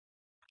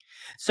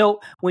So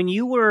when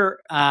you were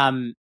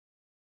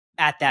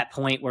at that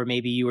point where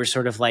maybe you were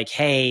sort of like,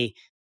 hey,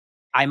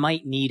 I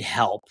might need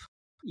help,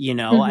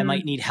 I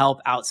might need help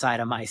outside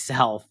of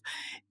myself,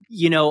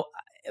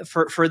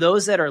 for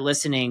those that are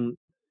listening,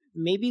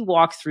 maybe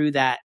walk through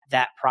that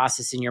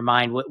process in your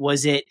mind.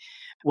 Was it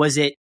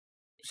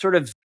sort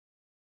of,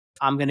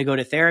 I'm going to go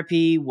to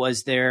therapy?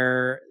 Was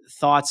there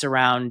thoughts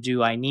around,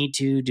 do I need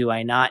to, do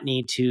I not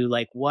need to?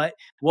 Like what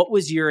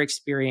was your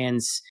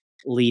experience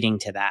leading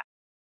to that?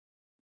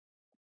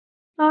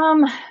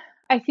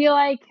 I feel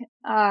like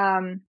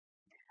I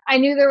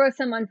knew there was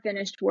some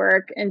unfinished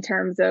work in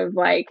terms of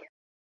like,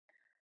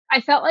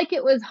 I felt like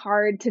it was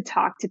hard to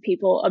talk to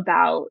people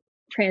about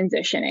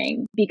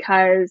transitioning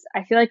because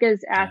I feel like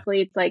as Yeah.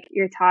 athletes, like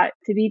you're taught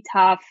to be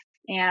tough.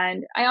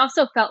 And I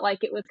also felt like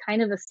it was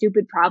kind of a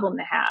stupid problem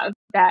to have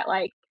that,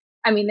 like,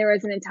 I mean, there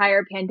was an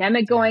entire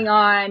pandemic going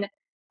on,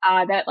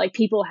 that like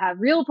people have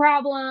real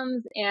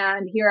problems.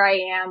 And here I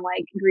am,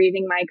 like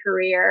grieving my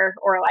career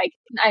or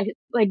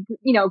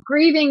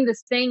grieving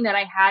this thing that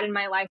I had in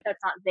my life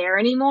that's not there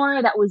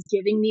anymore, that was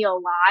giving me a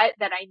lot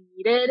that I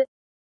needed.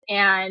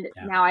 And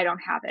now I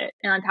don't have it.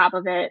 And on top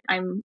of it,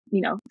 I'm,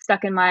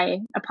 stuck in my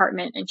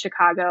apartment in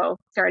Chicago,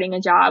 starting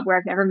a job where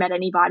I've never met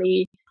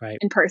anybody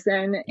in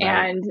person. Right.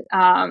 And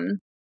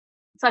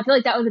so I feel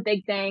like that was a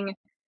big thing.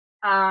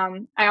 I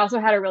also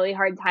had a really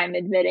hard time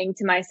admitting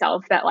to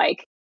myself that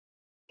like,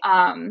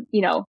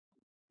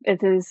 this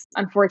is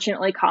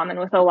unfortunately common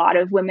with a lot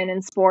of women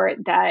in sport,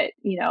 that,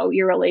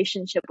 your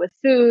relationship with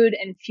food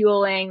and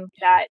fueling,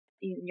 that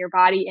your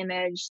body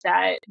image,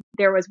 that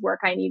there was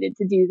work I needed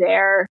to do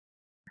there.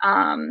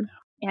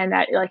 And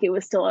that like it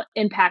was still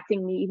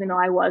impacting me, even though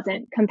I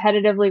wasn't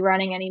competitively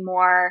running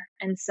anymore.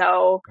 And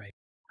so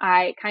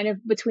I kind of,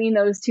 between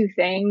those two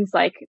things,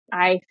 like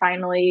I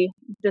finally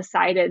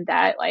decided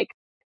that like,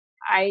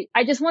 I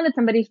just wanted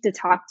somebody to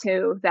talk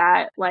to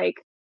that like,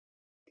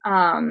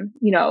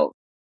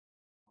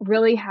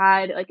 really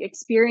had like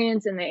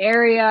experience in the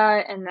area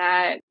and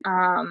that,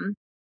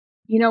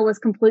 was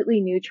completely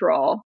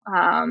neutral.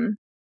 And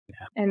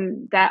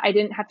that I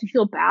didn't have to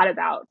feel bad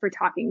about for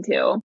talking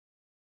to.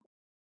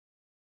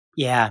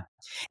 Yeah.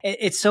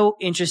 It's so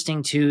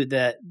interesting too,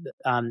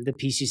 the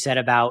piece you said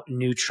about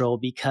neutral,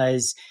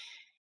 because,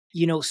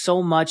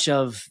 so much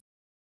of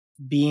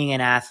being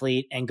an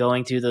athlete and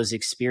going through those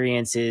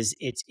experiences,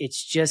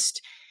 it's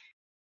just,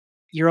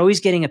 you're always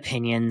getting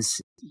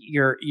opinions.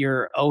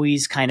 You're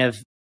always kind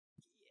of,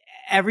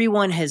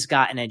 everyone has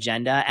got an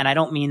agenda. And I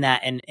don't mean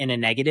that in a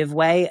negative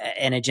way.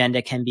 An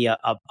agenda can be a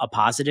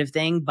positive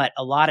thing, but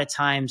a lot of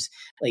times,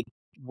 like,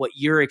 what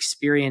you're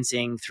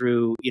experiencing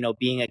through,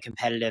 being a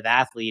competitive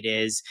athlete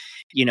is,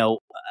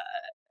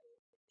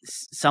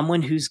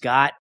 someone who's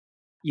got,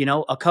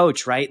 a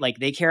coach, right? Like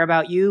they care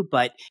about you,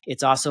 but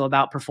it's also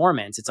about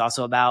performance. It's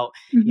also about,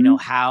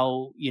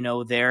 how,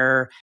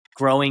 they're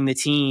growing the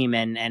team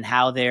and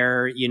how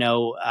they're,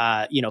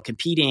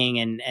 competing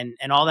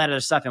and all that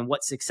other stuff and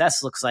what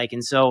success looks like.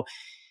 And so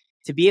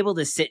to be able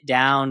to sit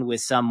down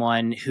with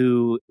someone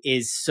who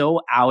is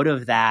so out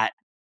of that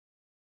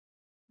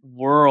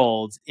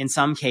world in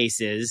some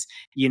cases,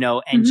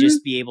 and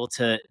just be able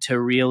to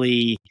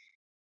really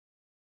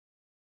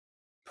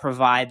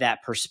provide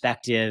that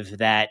perspective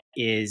that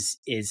is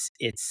it's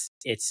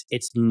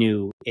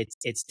new,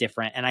 it's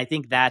different. And I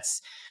think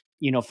that's,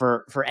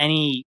 for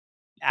any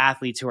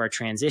athletes who are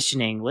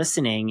transitioning,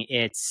 listening,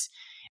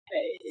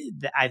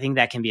 I think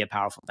that can be a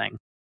powerful thing.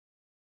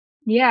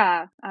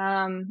 Yeah.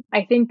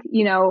 I think,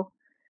 even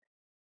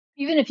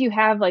if you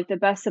have like the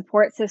best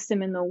support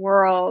system in the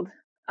world,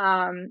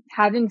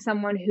 having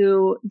someone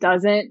who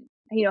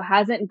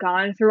hasn't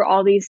gone through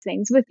all these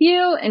things with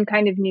you and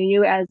kind of knew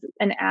you as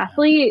an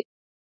athlete,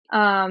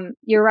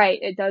 you're right.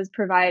 It does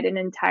provide an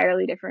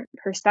entirely different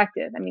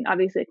perspective. I mean,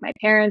 obviously, if my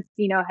parents,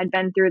 had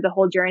been through the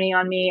whole journey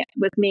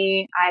with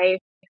me. I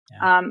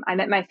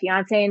met my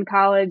fiance in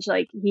college.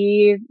 Like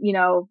he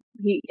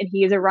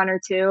is a runner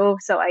too.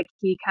 So like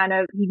he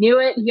knew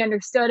it, he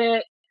understood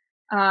it.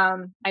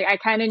 I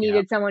kind of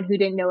needed someone who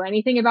didn't know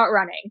anything about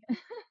running.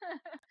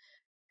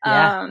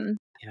 And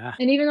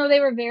even though they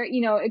were very,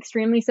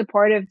 extremely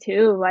supportive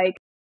too, like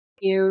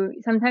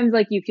sometimes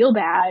like you feel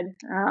bad,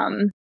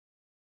 kind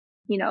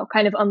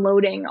of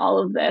unloading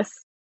all of this.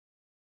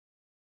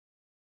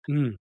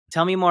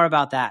 Tell me more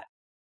about that.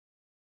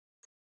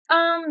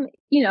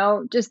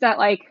 Just that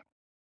like,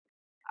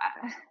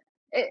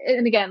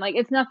 and again, like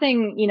it's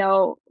nothing,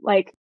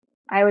 like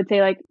I would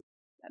say like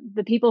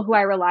the people who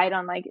I relied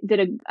on like did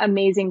an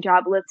amazing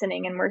job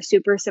listening and were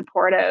super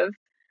supportive.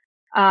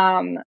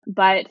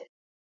 But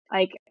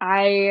like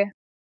I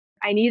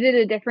needed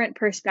a different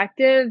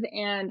perspective,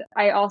 and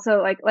I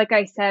also like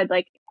I said,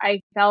 like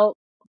I felt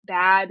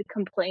bad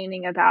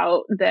complaining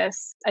about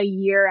this a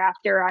year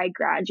after I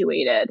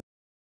graduated.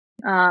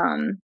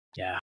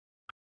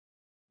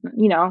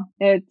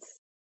 It's,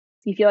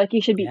 you feel like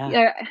you should be,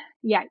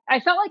 I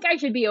felt like I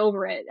should be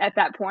over it at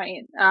that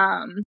point.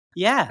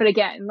 But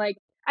again, like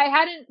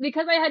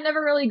because I had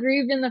never really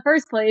grieved in the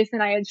first place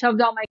and I had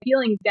shoved all my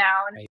feelings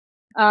down.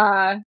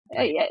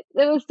 It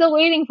was still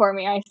waiting for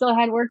me. I still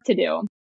had work to do.